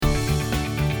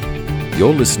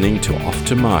You're listening to Off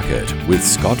to Market with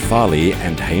Scott Farley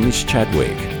and Hamish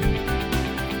Chadwick.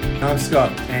 I'm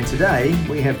Scott, and today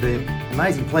we have the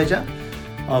amazing pleasure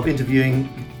of interviewing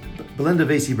Belinda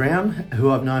Vesey-Brown, who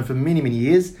I've known for many, many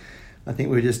years. I think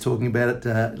we were just talking about it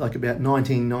about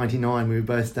 1999. We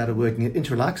both started working at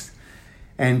Intralux,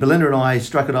 and Belinda and I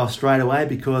struck it off straight away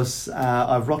because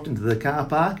I've rocked into the car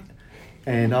park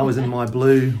and I was in my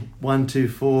blue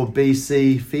 124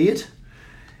 BC Fiat,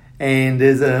 and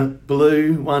there's a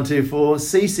blue 124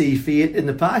 CC Fiat in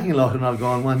the parking lot, and I've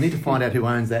gone, well, I need to find out who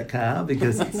owns that car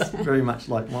because it's very much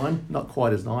like mine. Not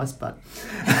quite as nice, but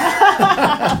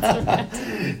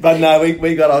but no,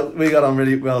 we got on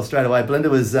really well straight away. Belinda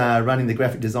was running the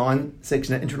graphic design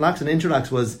section at Intralux, and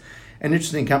Intralux was an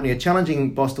interesting company, a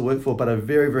challenging boss to work for, but a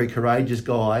very, very courageous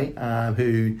guy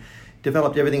who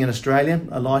developed everything in Australia,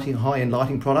 a high-end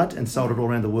lighting product, and sold it all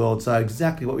around the world. So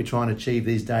exactly what we're trying to achieve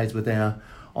these days with our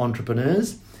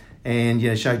entrepreneurs,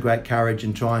 and showed great courage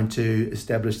in trying to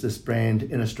establish this brand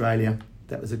in Australia.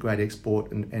 That was a great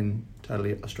export and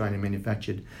totally Australian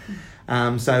manufactured.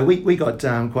 So we got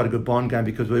quite a good bond going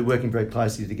because we were working very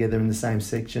closely together in the same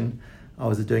section. I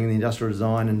was doing the industrial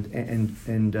design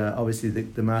and obviously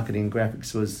the marketing and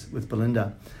graphics was with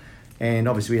Belinda, and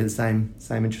obviously we had the same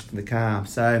interest in the car.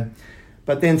 So,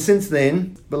 but then since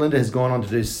then, Belinda has gone on to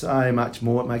do so much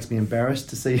more. It makes me embarrassed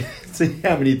to see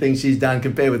how many things she's done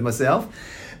compared with myself.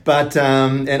 But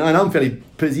and I'm a fairly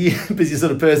busy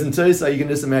sort of person too, so you can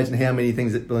just imagine how many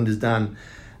things that Belinda's done.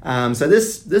 So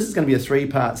this is going to be a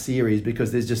 3-part series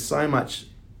because there's just so much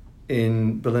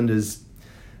in Belinda's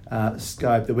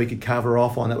scope that we could cover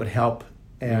off on that would help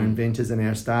our inventors and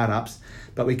our startups,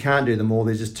 but we can't do them all.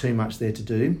 There's just too much there to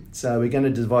do. So we're going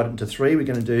to divide it into 3. We're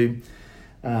going to do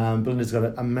Belinda's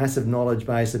got a massive knowledge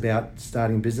base about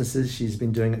starting businesses. She's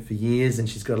been doing it for years, and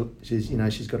she's got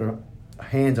a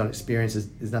hands-on experience.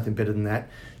 There's nothing better than that.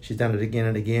 She's done it again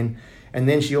and again. And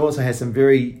then she also has some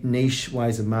very niche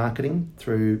ways of marketing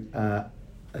through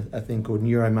a thing called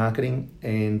neuromarketing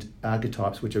and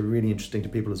archetypes, which are really interesting to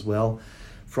people as well,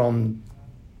 from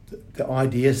the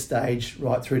idea stage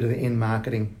right through to the end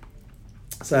marketing.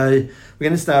 So we're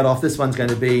going to start off. This one's going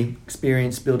to be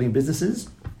experience building businesses.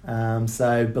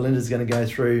 So Belinda's going to go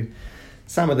through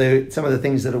some of the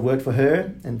things that have worked for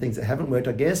her and things that haven't worked,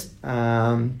 I guess.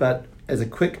 But as a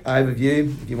quick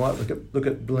overview, if you might look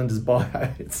at Belinda's bio,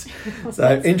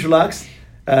 so Intralux,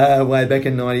 way back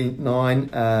in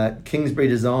 '99, Kingsbury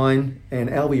Design, and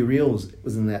LB Reels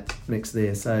was in that mix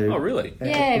there. So really? We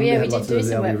did do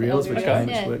some work LB Reels, which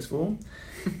Hamish works for.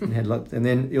 And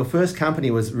then your first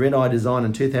company was Red Eye Design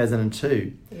in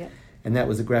 2002, and that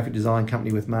was a graphic design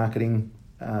company with marketing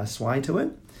sway to it.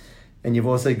 And you've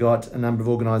also got a number of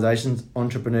organisations,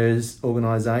 Entrepreneurs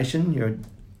Organisation, you're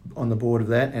on the board of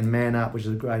that, and Man Up, which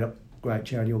is a great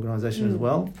charity organisation as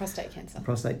well.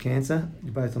 Prostate cancer,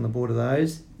 you're both on the board of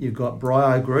those. You've got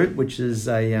Brio Group, which is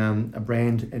a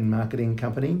brand and marketing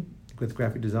company with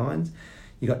graphic designs.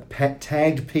 You've got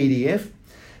Tagged PDF,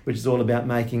 which is all about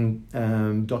making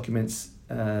documents,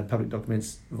 public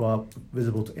documents,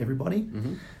 visible to everybody,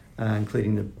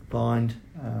 including the blind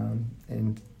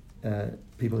and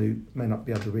people who may not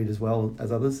be able to read as well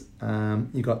as others.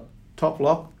 You've got Top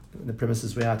Lock, the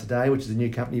premises we are today, which is a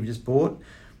new company you've just bought,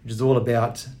 which is all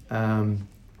about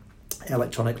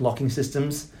electronic locking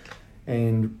systems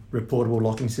and reportable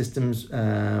locking systems,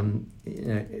 and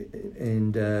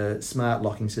smart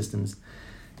locking systems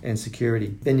and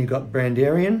security. Then you've got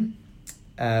Brandarian,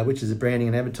 which is a branding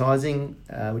and advertising,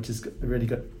 which has really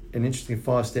got an interesting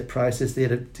 5-step process there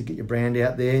to get your brand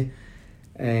out there.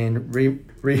 And I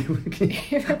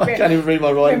can't even read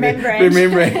my writing.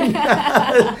 Remembering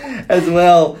as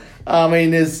well. I mean,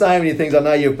 there's so many things. I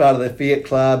know you're part of the Fiat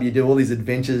Club. You do all these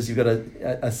adventures. You've got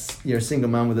you're a single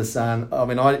mum with a son. I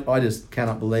mean, I just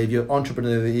cannot believe you're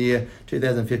Entrepreneur of the Year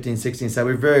 2015-16. So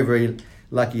we're very, very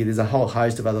lucky. There's a whole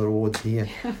host of other awards here.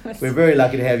 We're very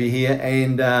lucky to have you here.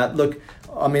 And look,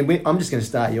 I mean, I'm just going to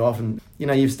start you off. And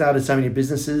you've started so many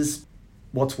businesses.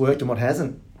 What's worked and what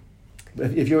hasn't?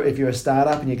 If you're a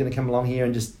startup and you're going to come along here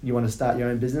and you want to start your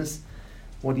own business,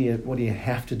 what do you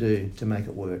have to do to make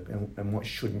it work, and what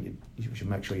shouldn't you should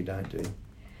make sure you don't do?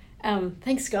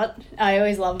 Thanks, Scott. I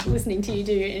always love listening to you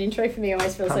do an intro for me. I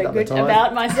always feel so good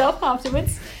about myself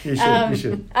afterwards. You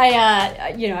should.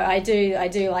 I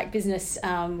do like business,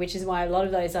 which is why a lot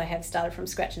of those I have started from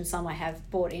scratch and some I have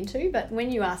bought into. But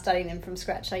when you are starting them from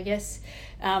scratch, I guess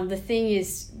the thing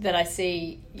is that I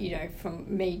see, from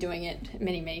me doing it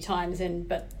many, many times,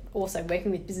 but also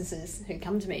working with businesses who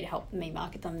come to me to help me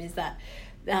market them, is that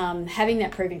having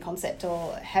that proven concept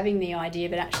or having the idea,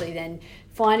 but actually then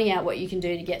finding out what you can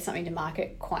do to get something to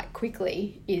market quite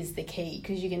quickly is the key,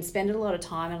 because you can spend a lot of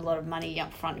time and a lot of money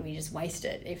up front and you just waste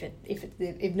it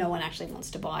if no one actually wants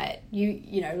to buy it.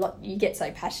 You get so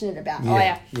passionate about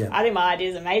I think my idea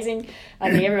is amazing,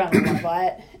 I think everyone will want to buy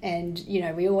it, and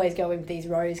we always go with these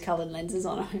rose-coloured lenses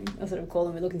on. I sort of call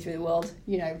them, we're looking through the world,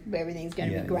 where everything's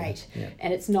going to be great,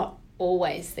 and it's not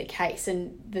always the case.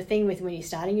 And the thing with when you're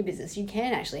starting a business, you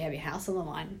can actually have your house on the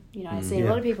line. I see a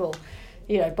lot of people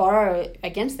borrow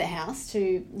against their house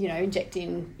to inject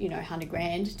in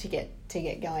 $100,000 to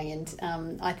get going,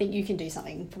 and I think you can do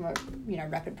something from a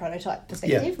rapid prototype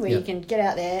perspective where you can get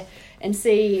out there and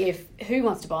see who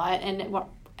wants to buy it and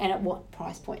at what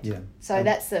price point. So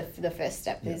that's the first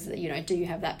step is that do you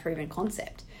have that proven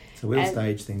concept. So we'll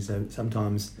stage things. So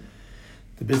sometimes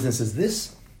the business is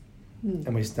this,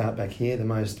 and we start back here,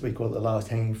 we call it the lowest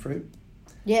hanging fruit.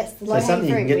 Yes, the lowest hanging fruit. So something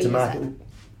you can get to market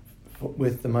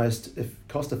with the most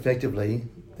cost effectively,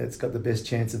 that's got the best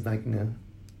chance of making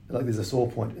there's a sore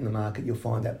point in the market, you'll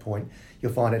find that point,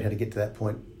 you'll find out how to get to that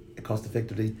point cost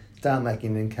effectively, start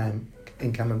making income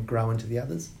and grow into the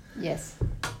others. Yes.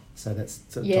 So that's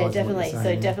definitely.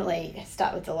 So definitely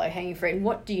start with the low hanging fruit. And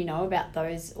what do you know about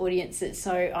those audiences?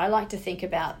 So I like to think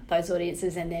about those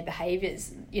audiences and their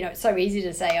behaviours. It's so easy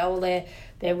to say,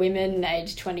 they're women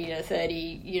aged 20 to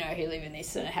 30, who live in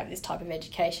this and have this type of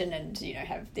education and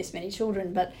have this many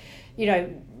children. But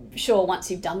sure, once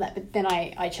you've done that, but then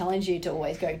I challenge you to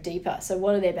always go deeper. So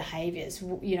what are their behaviours?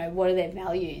 What are their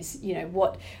values?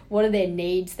 What are their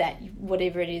needs that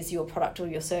whatever it is your product or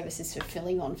your service is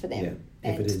fulfilling on for them?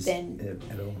 If it is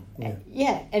at all.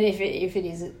 And if it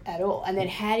is at all. And then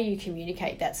how do you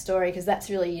communicate that story? Because that's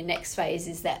really your next phase,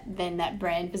 is that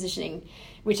brand positioning,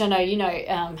 which I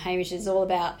know, Hamish, is all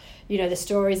about, the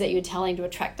stories that you're telling to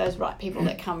attract those right people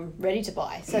that come ready to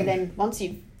buy. So then once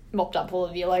you've mopped up all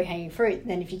of your low-hanging fruit,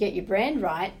 then if you get your brand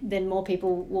right, then more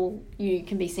people you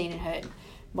can be seen and heard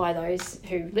by those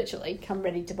who literally come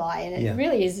ready to buy. And it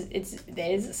really is,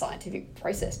 there is a scientific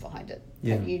process behind it.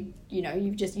 And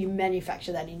you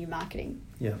manufacture that in your marketing.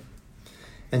 Yeah.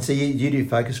 And so you do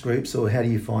focus groups, or how do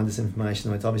you find this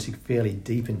information? It's obviously fairly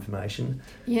deep information.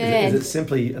 Yeah. Is it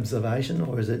simply observation,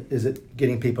 or is it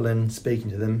getting people in, speaking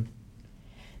to them?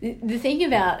 The thing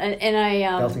about and I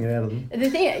belting it out of them.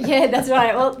 That's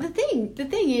right. Well, the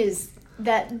thing is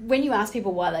that when you ask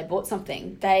people why they bought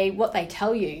something, what they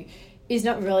tell you is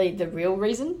not really the real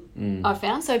reason. I've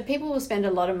found. So people will spend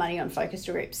a lot of money on focus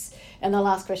groups, and they'll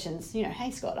ask questions. Hey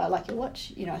Scott, I like your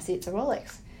watch. I see it's a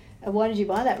Rolex. Why did you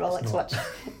buy that Rolex watch?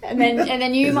 And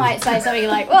then you might say something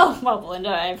like, well, Belinda,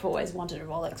 I've always wanted a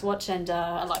Rolex watch, and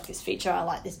I like this feature, I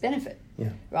like this benefit. Yeah.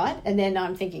 Right? And then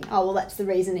I'm thinking, that's the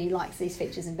reason he likes these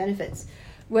features and benefits.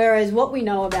 Whereas what we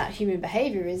know about human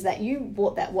behaviour is that you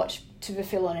bought that watch to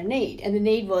fulfil on a need, and the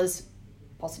need was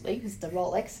possibly, because it's the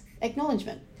Rolex,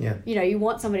 acknowledgement. Yeah. You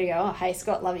want somebody to go, hey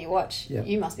Scott, love your watch. Yeah.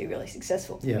 You must be really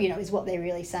successful. Yeah. Is what they're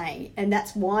really saying, and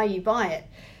that's why you buy it.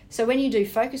 So when you do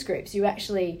focus groups, you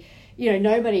actually,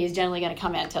 nobody is generally going to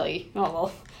come out and tell you,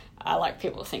 I like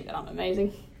people to think that I'm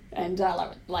amazing and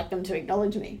I like them to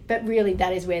acknowledge me. But really,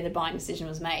 that is where the buying decision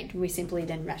was made. We simply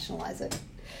then rationalise it.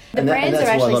 The brands are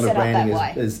actually set up that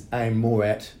way. Is aimed more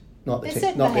at not the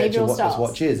actual what this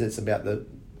watch is. It's about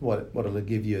what it'll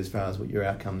give you as far as what your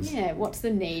outcomes. Yeah, what's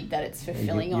the need that it's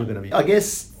fulfilling on? Going to be. I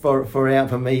guess for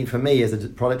me as a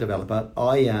product developer,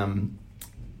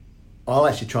 I'll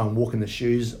actually try and walk in the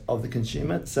shoes of the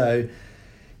consumer. So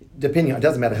it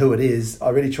doesn't matter who it is, I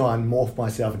really try and morph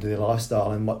myself into their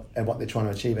lifestyle and what they're trying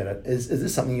to achieve at it. Is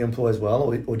this something you employ as well,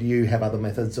 or do you have other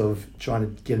methods of trying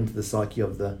to get into the psyche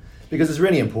of because it's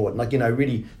really important,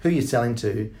 really who you're selling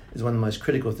to is one of the most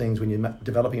critical things when you're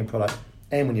developing a product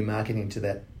and when you're marketing to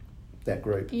that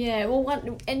group. Yeah, well,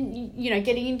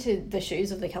 getting into the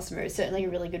shoes of the customer is certainly a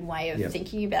really good way of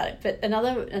thinking about it. But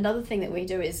another thing that we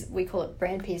do is we call it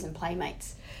brand peers and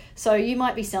playmates. So you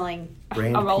might be selling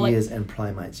brand a Rolex. Peers and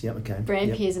playmates. Yep, okay.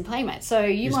 Brand peers and playmates. So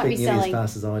you might be selling. You're speaking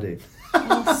as fast as I do.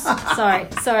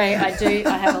 Sorry, I do.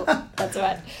 I have. That's all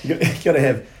right. You got to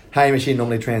have. Hamish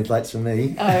normally translates for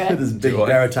me. Oh, right. This big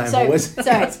baritone voice.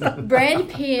 Sorry, brand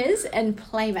peers and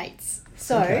playmates.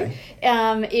 So,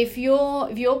 if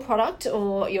your product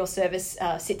or your service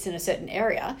sits in a certain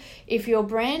area, if your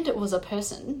brand was a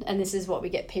person, and this is what we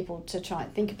get people to try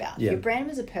and think about, if your brand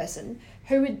was a person,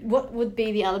 what would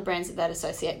be the other brands that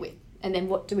associate with? and then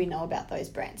what do we know about those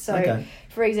brands? So, Okay.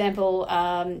 for example,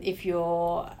 if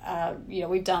you're,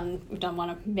 we've done one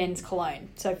of men's cologne.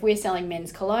 So if we're selling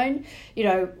men's cologne,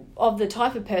 of the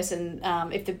type of person,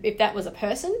 if that was a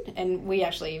person, and we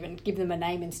actually even give them a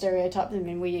name and stereotype them,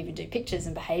 and we even do pictures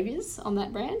and behaviours on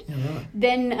that brand,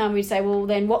 then we'd say, well,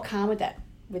 then what car would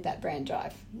that brand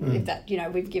drive? If that,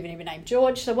 we've given him a name,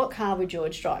 George. So what car would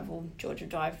George drive? Well, George would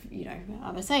drive,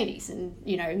 a Mercedes, and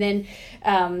and then,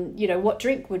 what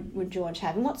drink would George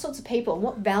have, and what sorts of people, and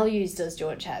what values does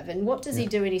George have, and what does he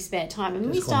do in his spare time? And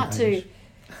we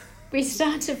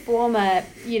start to form a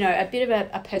bit of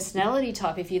a personality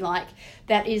type, if you like,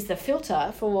 that is the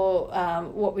filter for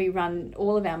what we run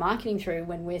all of our marketing through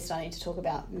when we're starting to talk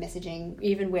about messaging,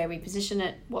 even where we position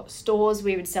it, what stores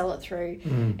we would sell it through,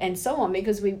 and so on,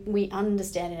 because we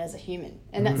understand it as a human.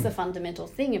 And that's the fundamental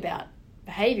thing about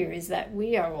behaviour, is that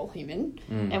we are all human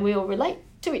and we all relate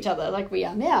to each other like we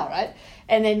are now, right?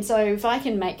 And then so if I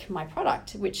can make my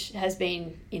product, which has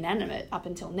been inanimate up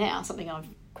until now, something I've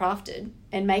crafted,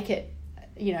 and make it,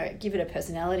 give it a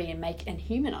personality and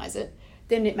humanize it,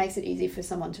 then it makes it easy for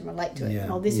someone to relate to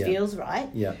it. This feels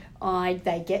right.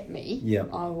 They get me.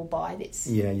 I will buy this.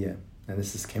 And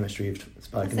this is chemistry you've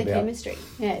spoken about. Chemistry.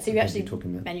 Yeah. So you actually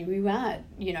we are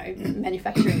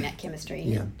manufacturing that chemistry.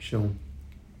 Yeah, sure.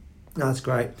 No, that's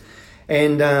great.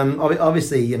 And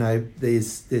obviously,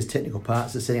 there's technical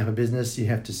parts of setting up a business. You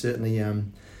have to certainly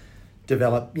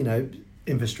develop,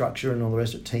 infrastructure and all the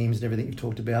rest of teams and everything you've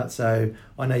talked about. So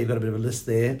I know you've got a bit of a list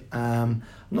there. I'm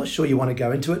not sure you want to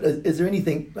go into it. Is there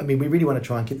anything, we really want to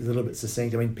try and keep this a little bit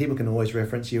succinct. People can always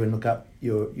reference you and look up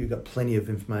you've got plenty of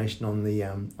information on the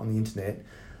internet.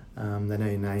 They know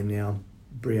your name now.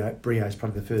 Brio is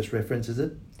probably the first reference, is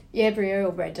it? Yeah, Brio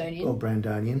or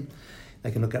Brandonian. They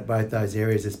can look at both those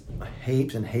areas. There's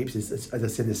heaps and heaps. As I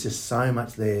said, there's just so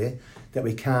much there that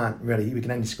we can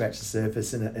only scratch the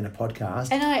surface in a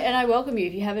podcast. And I welcome you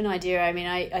if you have an idea.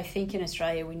 I think in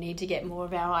Australia we need to get more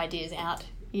of our ideas out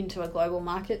into a global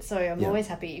market. So I'm always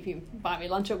happy if you buy me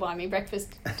lunch or buy me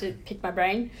breakfast to pick my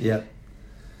brain. Yeah.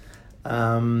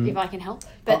 If I can help.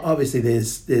 But obviously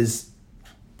there's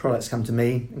products come to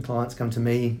me and clients come to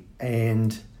me,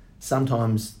 and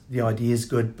sometimes the idea is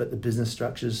good, but the business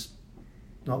structure's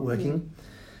not working.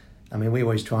 We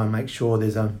always try and make sure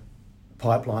there's a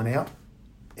pipeline out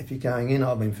if you're going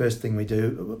in. First thing we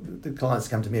do, the clients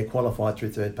come to me are qualified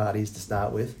through third parties to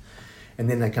start with, and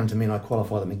then they come to me and I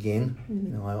qualify them again.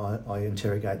 I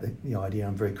interrogate the idea.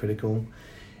 I'm very critical,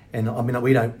 and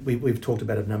we've talked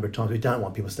about it a number of times. We don't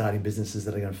want people starting businesses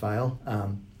that are going to fail.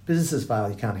 Businesses fail,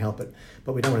 you can't help it,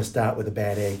 but we don't want to start with a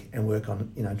bad egg and work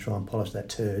on, try and polish that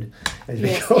turd. There's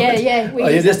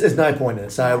no point in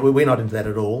it. So we're not into that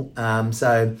at all.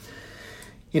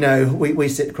 We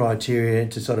set criteria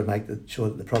to sort of make sure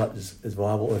that the product is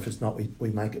viable, or if it's not, we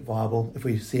make it viable. If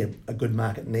we see a good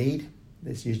market need,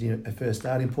 that's usually a first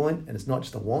starting point, and it's not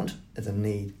just a want, it's a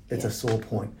need. It's a sore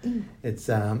point. It's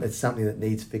something that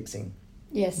needs fixing.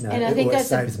 Yes, and I think that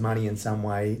saves money in some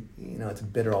way. It's a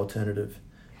better alternative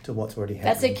to what's already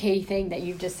happening. That's a key thing that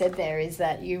you've just said there, is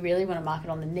that you really want to market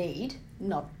on the need,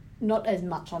 not as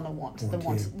much on the want. The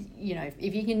want,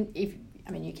 if you can,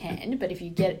 you can, but if you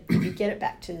get it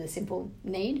back to the simple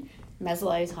need,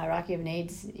 Maslow's hierarchy of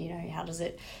needs, how does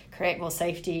it create more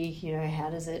safety?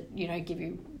 How does it, give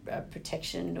you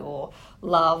protection or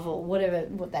love or whatever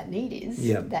what that need is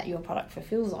that your product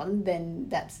fulfills on, then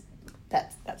that's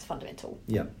fundamental.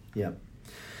 Yeah.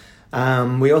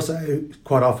 We also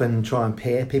quite often try and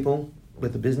pair people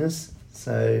with the business.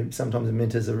 So sometimes the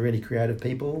mentors are really creative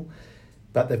people,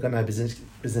 but they've got no business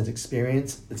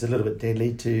experience. It's a little bit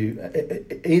deadly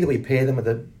to either we pair them with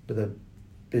a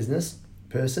business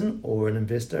person or an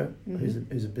investor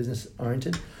who's a business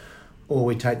oriented, or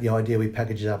we take the idea, we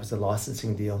package it up as a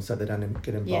licensing deal so they don't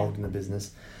get involved in the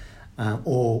business,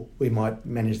 or we might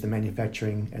manage the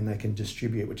manufacturing and they can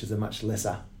distribute, which is a much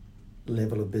lesser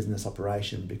level of business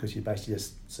operation, because you're basically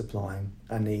just supplying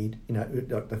a need,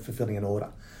 fulfilling an order.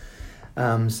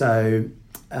 What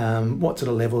sort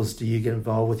of levels do you get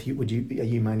involved with? Are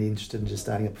you mainly interested in just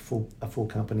starting up a full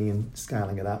company and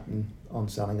scaling it up and on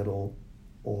selling it or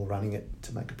running it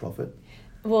to make a profit?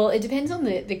 Well, it depends on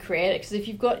the creator,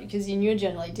 because you're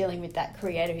generally dealing with that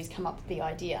creator who's come up with the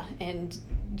idea, and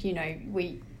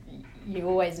you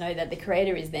always know that the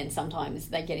creator is then sometimes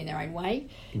they get in their own way,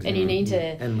 Exactly. and you need to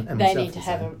And they myself need to the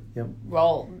have same. a Yep.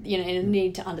 role, and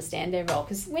need to understand their role,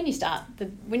 because when you start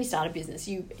a business,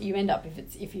 you end up,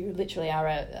 if you literally are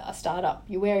a startup,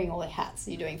 you're wearing all the hats.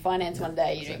 You're doing finance one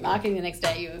day, you're doing marketing the next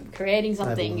day, you're creating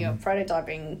something, you're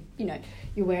prototyping,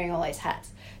 you're wearing all those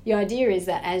hats. The idea is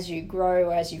that as you grow,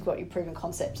 as you've got your proven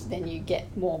concepts, then you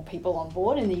get more people on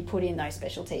board and then you put in those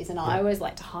specialties. And I always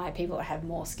like to hire people that have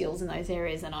more skills in those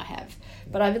areas than I have.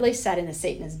 But I've at least sat in the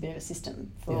seat and there's a bit of a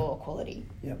system for quality.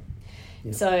 Yep.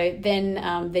 So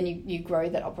then you grow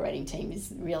that operating team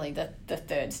is really the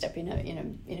third step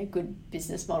in a good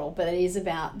business model. But it is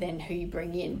about then who you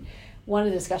bring in. One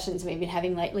of the discussions we've been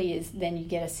having lately is then you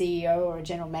get a CEO or a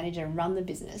general manager and run the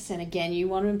business. And again, you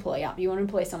want to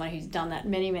employ someone who's done that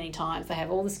many, many times. They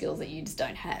have all the skills that you just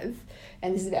don't have.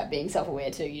 And this is about being self-aware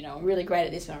too. I'm really great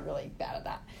at this, but I'm really bad at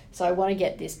that. So I want to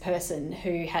get this person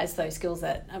who has those skills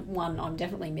that, one, I'm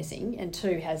definitely missing, and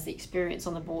two, has the experience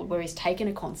on the board where he's taken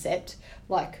a concept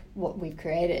like what we've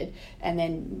created, and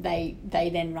then they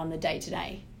then run the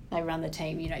day-to-day. They run the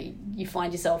team. You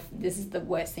find yourself, this is the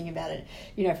worst thing about it,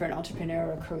 for an entrepreneur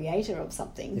or a creator or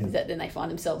something, is that then they find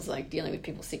themselves like dealing with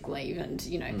people sick leave and,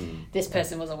 this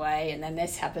person was away and then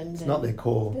this happened. It's and not their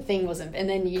core. The thing wasn't, and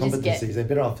then you competencies. just get... They're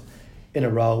better off in a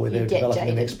role where they're developing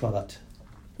the next product.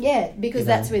 Yeah, because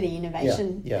that's where the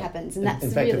innovation happens. And that's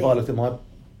in fact, really... if I looked at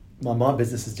my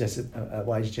business is just a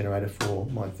wage generator for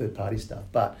my third-party stuff.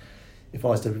 But if I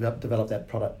was to develop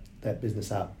that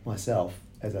business up myself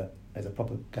as a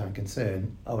proper going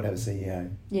concern, I would have a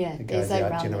CEO who goes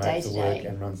out, generates the work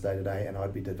and runs day to day, and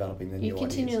I'd be developing the new ideas. You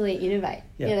continually innovate.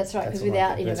 Yeah, that's right, because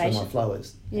without innovation... That's where my flow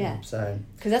is. Yeah.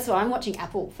 Because that's why I'm watching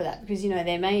Apple for that, because,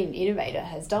 their main innovator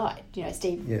has died.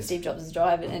 Steve Jobs has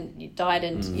died,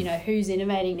 and who's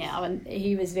innovating now? And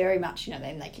he was very much,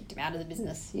 then they kicked him out of the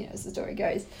business, as the story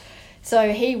goes.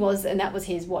 So he was, and that was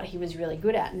what he was really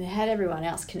good at, and had everyone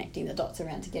else connecting the dots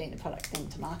around to getting the product then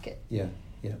to market. Yeah.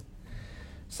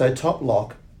 So Top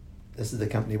Lock, this is the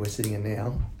company we're sitting in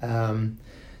now.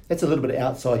 That's a little bit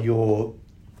outside your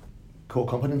core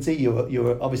competency.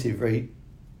 You're obviously very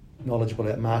knowledgeable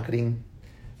about marketing,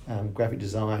 graphic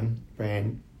design,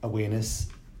 brand awareness,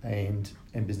 and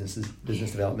business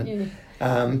development.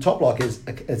 Yeah. Top Lock is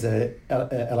a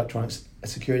electronics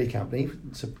security company,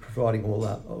 so providing all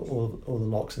the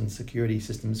locks and security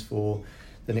systems for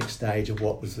the next stage of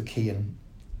what was the key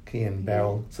and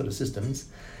barrel sort of systems.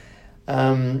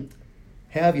 How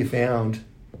have you found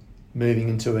moving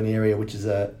into an area which is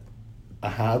a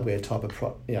hardware type of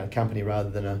company rather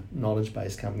than a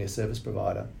knowledge-based company, a service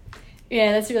provider?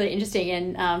 Yeah, that's really interesting,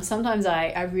 and sometimes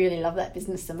I really love that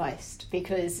business the most,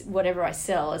 because whatever I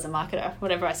sell as a marketer,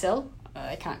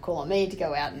 they can't call on me to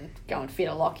go out and go and fit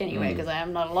a lock anywhere, because I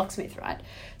am not a locksmith, right?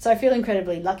 So I feel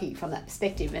incredibly lucky from that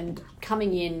perspective, and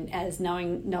coming in as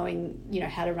knowing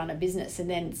how to run a business, and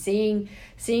then seeing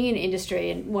an industry.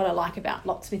 And what I like about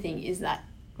locksmithing is that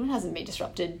it hasn't been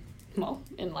disrupted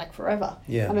in forever.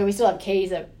 Yeah. I mean, we still have keys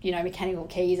that mechanical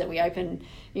keys that we open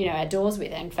our doors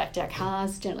with. In fact, our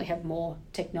cars generally have more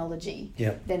technology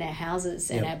than our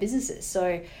houses and our businesses.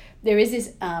 So there is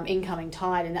this incoming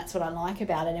tide, and that's what I like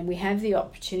about it. And we have the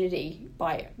opportunity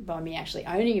by me actually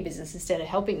owning a business, instead of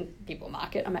helping people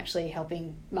market, I'm actually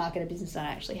helping market a business that I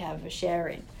actually have a share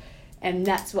in. And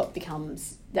that's what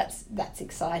becomes, that's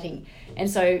exciting. And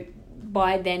so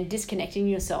by then disconnecting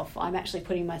yourself, I'm actually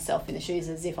putting myself in the shoes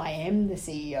as if I am the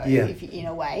CEO, in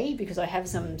a way, because I have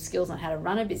some skills on how to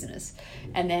run a business,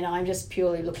 and then I'm just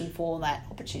purely looking for that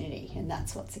opportunity, and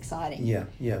that's what's exciting.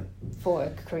 Yeah. For a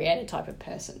creator type of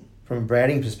person. From a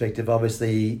branding perspective,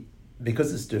 obviously,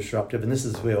 because it's disruptive, and this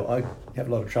is where I have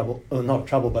a lot of trouble, or not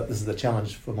trouble, but this is the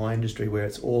challenge for my industry, where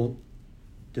it's all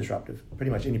disruptive.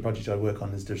 Pretty much any project I work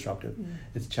on is disruptive.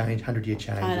 It's change, 100-year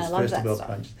change. It's first to world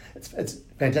change. It's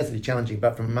fantastically challenging,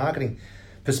 but from a marketing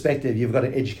perspective, you've got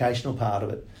an educational part of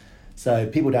it. So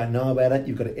people don't know about it.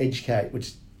 You've got to educate,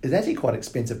 which is actually quite an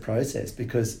expensive process,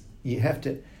 because you're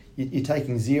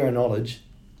taking zero knowledge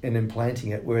and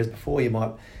implanting it, whereas before you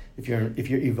might, if you're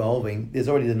evolving, there's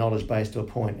already the knowledge base to a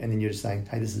point, and then you're just saying,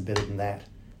 hey, this is better than that.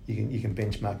 You can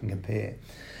benchmark and compare.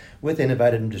 With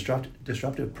innovative and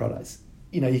disruptive products,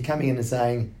 you're coming in and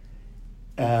saying,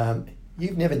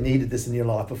 you've never needed this in your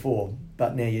life before,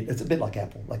 but now it's a bit like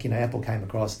Apple. Apple came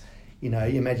across, you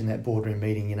imagine that boardroom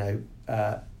meeting,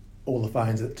 all the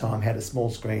phones at the time had a small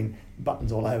screen,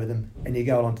 buttons all over them, and you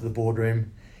go along to the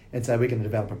boardroom and say, we're going to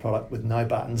develop a product with no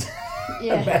buttons,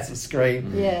 a massive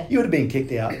screen. Yeah. You would have been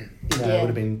kicked out. It would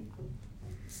have been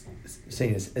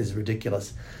seen as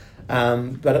ridiculous.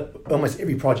 But almost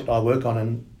every project I work on,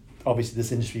 and obviously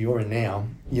this industry you're in now,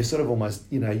 you're sort of almost,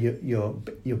 you're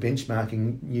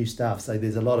benchmarking new stuff. So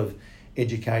there's a lot of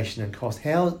education and cost.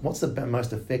 What's the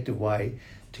most effective way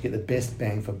to get the best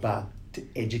bang for buck to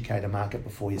educate a market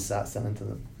before you start selling to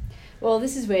them? Well,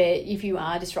 this is where if you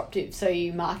are disruptive, so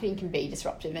your marketing can be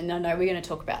disruptive, and I know we're going to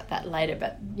talk about that later,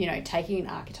 but, taking an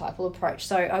archetypal approach.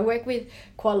 So I work with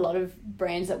quite a lot of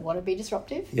brands that want to be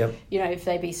disruptive. Yep. If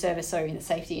they be service, so in the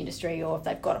safety industry, or if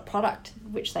they've got a product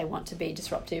which they want to be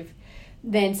disruptive,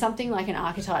 then something like an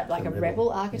archetype, like a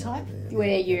rebel archetype,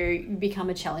 where you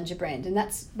become a challenger brand. And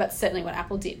that's certainly what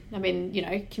Apple did. I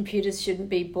mean, computers shouldn't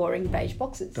be boring beige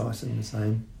boxes. Dyson, the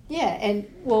same. Yeah, and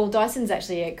Dyson's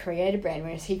actually a creative brand,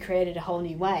 whereas he created a whole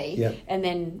new way. Yep. And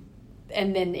then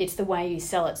it's the way you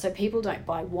sell it. So people don't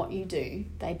buy what you do,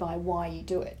 they buy why you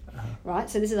do it. Right?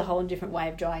 So this is a whole different way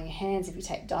of drying your hands if you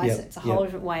take Dyson. Yep. It's a whole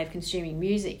different way of consuming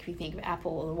music if you think of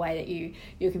Apple, or the way that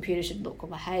your computer should look or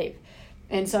behave.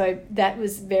 And so they were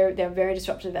very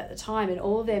disruptive at the time, and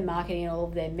all of their marketing and all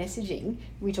of their messaging,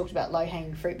 we talked about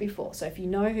low-hanging fruit before. So if you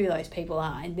know who those people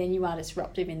are and then you are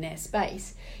disruptive in their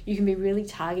space, you can be really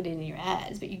targeted in your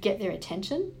ads, but you get their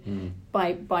attention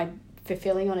by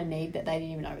fulfilling on a need that they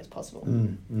didn't even know was possible.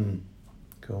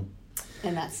 Cool.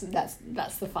 And that's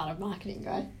the fun of marketing,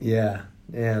 right? Yeah.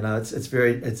 No, it's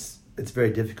very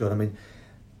difficult. I mean,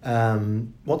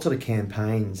 what sort of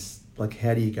campaigns? Like,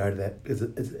 how do you go to that? Because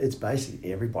it's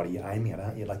basically everybody you're aiming at,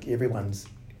 aren't you? Like, everyone's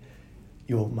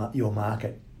your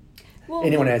market. Well,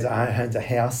 anyone who owns a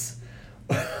house.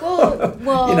 Well,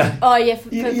 for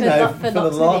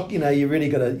the lot, you really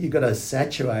got to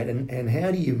saturate. And how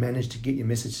do you manage to get your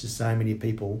message to so many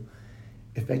people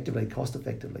effectively, cost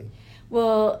effectively?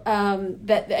 Well,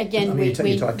 that again, we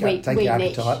take the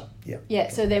archetype. Yeah.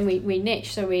 So then we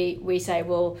niche. So we say,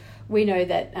 well, we know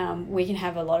that we can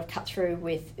have a lot of cut through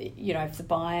with, if the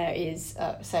buyer is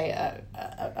say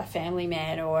a family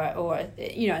man or and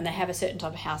they have a certain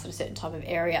type of house in a certain type of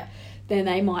area, then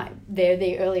they're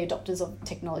the early adopters of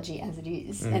technology as it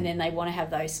is, and then they want to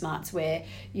have those smarts where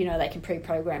they can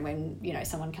pre-program when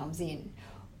someone comes in,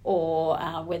 or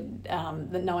when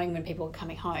knowing when people are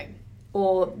coming home.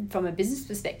 Or from a business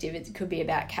perspective, it could be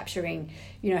about capturing,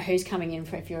 who's coming in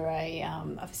if you're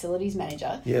a facilities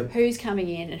manager, who's coming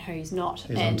in and who's not.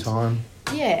 Who's on time.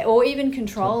 Yeah, or even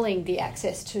controlling the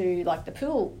access to, like, the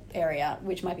pool area,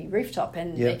 which might be rooftop,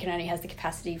 and it can only has the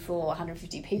capacity for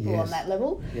 150 people on that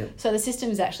level. So the system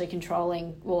is actually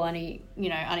controlling, only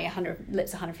 100,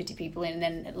 lets 150 people in, and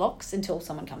then it locks until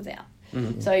someone comes out.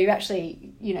 Mm-hmm. So you're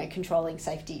actually, controlling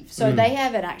safety. So they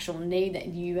have an actual need that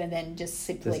you are then just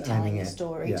simply telling the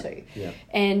story to. Yeah.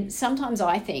 And sometimes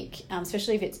I think,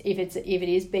 especially if it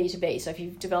is B2B, so if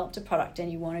you've developed a product and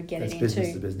you want to get it into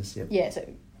business to business, so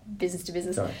business to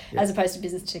business, as opposed to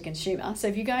business to consumer. So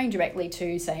if you're going directly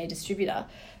to, say, a distributor,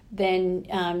 then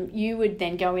you would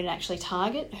then go in and actually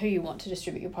target who you want to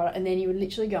distribute your product, and then you would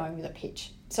literally go in with a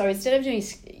pitch. So instead of doing,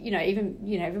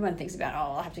 everyone thinks about,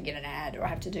 I'll have to get an ad or I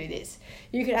have to do this.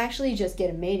 You could actually just get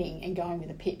a meeting and go in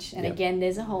with a pitch. And again,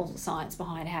 there's a whole science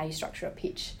behind how you structure a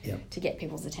pitch to get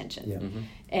people's attention. Mm-hmm.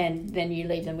 And then you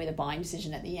leave them with a buying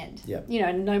decision at the end.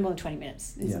 No more than 20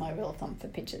 minutes is my rule of thumb for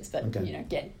pitches. But,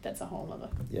 again, that's a whole other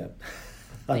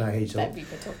I know he talk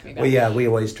to me about. We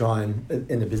always try and,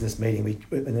 in the business meeting,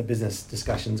 in the business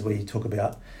discussions, we talk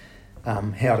about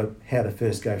how to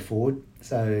first go forward.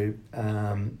 So,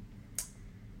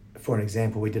 for an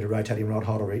example, we did a rotating rod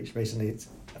holder recently. It's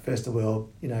first of all,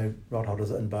 rod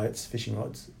holders in boats, fishing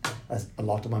rods, a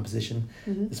locked in one position.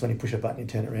 Mm-hmm. It's when you push a button, you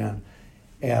turn it around.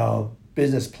 Our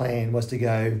business plan was to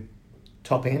go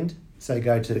top end, so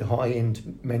go to high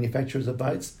end manufacturers of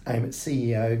boats, aim at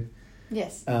CEO.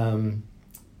 Yes. So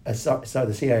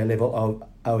the CEO level of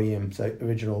OEM, so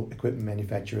original equipment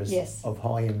manufacturers of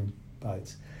high end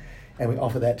boats. And we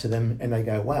offer that to them, and they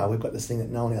go, wow, we've got this thing that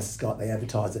no one else has got. They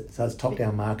advertise it. So it's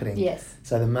top-down marketing. Yes.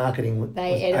 So the marketing was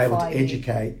able to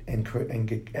educate and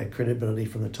get credibility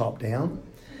from the top down.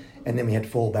 And then we had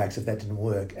fallbacks if that didn't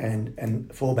work. And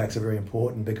fallbacks are very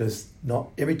important, because not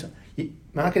every time...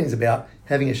 Marketing's about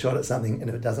having a shot at something, and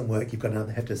if it doesn't work, you've got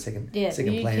to have to second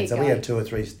plan. So we have 2 or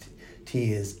 3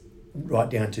 tiers, right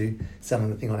down to selling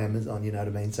the thing on Amazon, you know what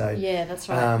I mean? So that's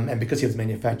right. And because he was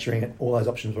manufacturing, all those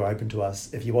options were open to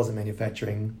us. If he wasn't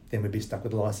manufacturing, then we'd be stuck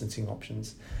with the licensing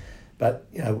options. But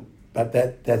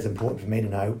that's important for me to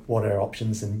know what are our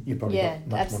options, and you've probably got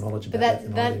much more knowledge about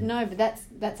that than I do. But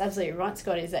that's absolutely right,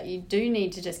 Scott, is that you do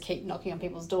need to just keep knocking on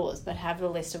people's doors, but have a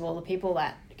list of all the people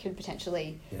that could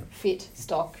potentially fit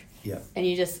stock. Yeah. And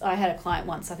I had a client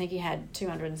once, I think he had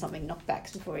 200 and something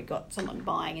knockbacks before he got someone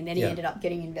buying, and then he ended up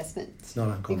getting investment. It's not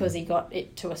uncommon. Because he got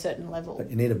it to a certain level. But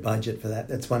you need a budget for that.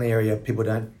 That's one area people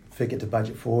don't forget to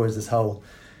budget for is this whole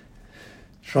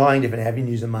trying different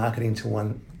avenues of marketing until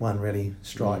one really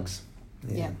strikes.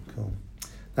 Yeah, cool.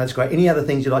 That's great. Any other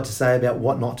things you'd like to say about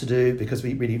what not to do? Because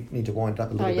we really need to wind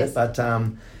up a little bit. But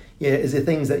is there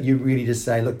things that you really just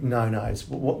say, look, no, it's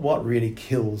what really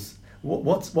kills?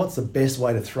 What's the best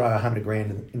way to throw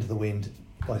 $100,000 into the wind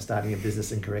by starting a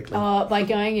business incorrectly? By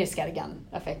going a scattergun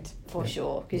effect, for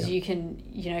sure. Because you can,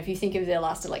 if you think of their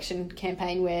last election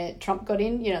campaign where Trump got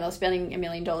in, they were spending $1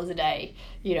 million a day,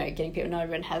 getting people, not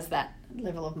everyone has that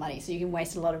level of money. So you can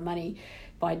waste a lot of money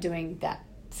by doing that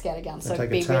scattergun. So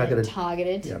be really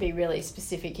targeted, be really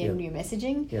specific in your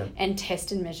messaging, and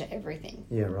test and measure everything.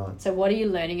 Yeah, right. So what are you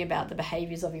learning about the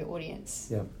behaviours of your audience?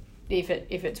 Yeah. If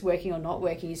it's working or not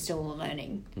working, you're still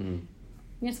learning.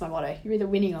 That's my motto. You're either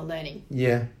winning or learning.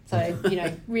 Yeah. So,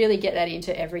 really get that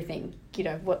into everything.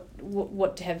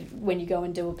 What to have when you go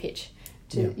and do a pitch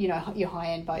to, your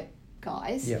high-end boat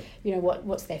guys. Yeah.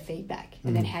 What's their feedback?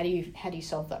 And then how do you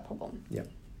solve that problem? Yeah.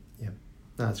 Yeah.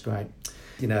 No, that's great.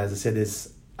 As I said,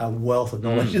 there's a wealth of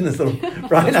knowledge in this little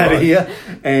brain over here.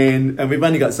 And we've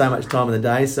only got so much time in the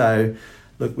day, so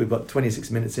look, we've got 26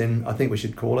 minutes in. I think we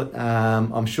should call it.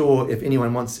 I'm sure if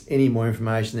anyone wants any more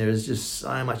information, there is just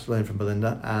so much to learn from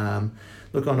Belinda.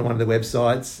 Look onto one of the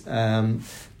websites.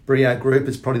 Brio Group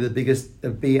is probably the biggest,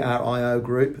 BRIO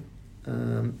Group,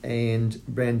 and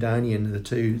Brandonian are the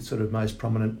two sort of most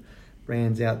prominent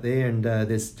brands out there. And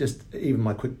there's just, even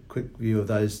my quick view of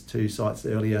those two sites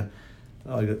earlier,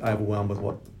 I got overwhelmed with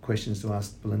what questions to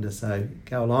ask Belinda. So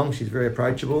go along. She's very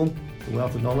approachable, a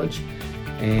wealth of knowledge.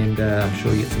 And I'm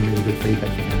sure you get some really good feedback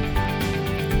from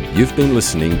her. You've been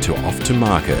listening to Off to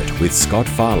Market with Scott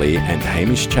Farley and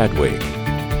Hamish Chadwick.